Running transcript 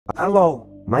Hello,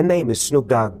 my name is Snoop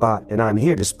Dogg Bot, and I'm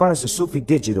here to sponsor Soofi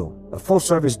Digital, a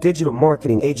full-service digital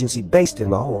marketing agency based in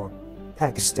Lahore,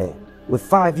 Pakistan. With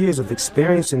 5 years of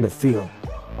experience in the field,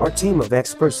 our team of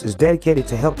experts is dedicated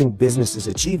to helping businesses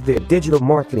achieve their digital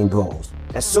marketing goals.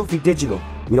 At Soofi Digital,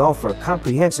 we offer a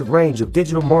comprehensive range of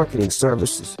digital marketing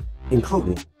services,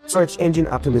 including search engine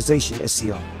optimization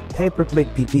 (SEO),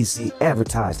 pay-per-click PPC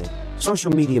advertising,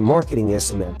 social media marketing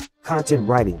 (SMM), content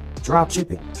writing,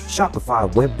 dropshipping,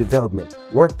 Shopify web development,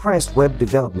 WordPress web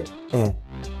development, and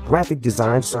graphic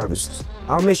design services.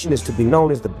 Our mission is to be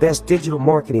known as the best digital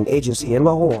marketing agency in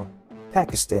Lahore,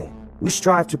 Pakistan. We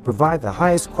strive to provide the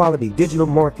highest quality digital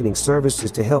marketing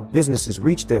services to help businesses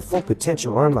reach their full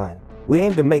potential online. We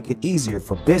aim to make it easier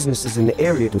for businesses in the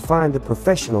area to find the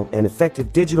professional and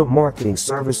effective digital marketing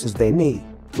services they need.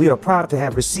 We are proud to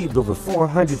have received over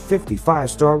 450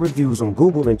 5-star reviews on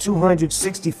Google and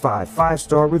 265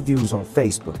 5-star reviews on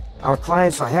Facebook. Our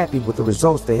clients are happy with the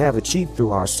results they have achieved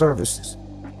through our services,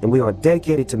 and we are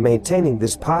dedicated to maintaining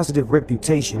this positive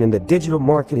reputation in the digital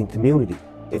marketing community.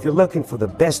 If you're looking for the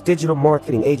best digital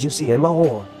marketing agency in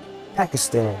Lahore,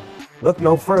 Pakistan, look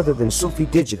no further than Soofi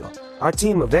Digital. Our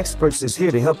team of experts is here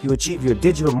to help you achieve your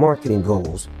digital marketing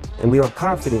goals, and we are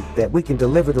confident that we can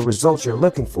deliver the results you're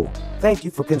looking for. Thank you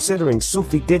for considering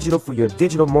Soofi Digital for your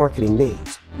digital marketing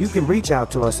needs. You can reach out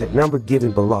to us at number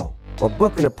given below, or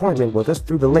book an appointment with us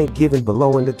through the link given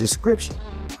below in the description.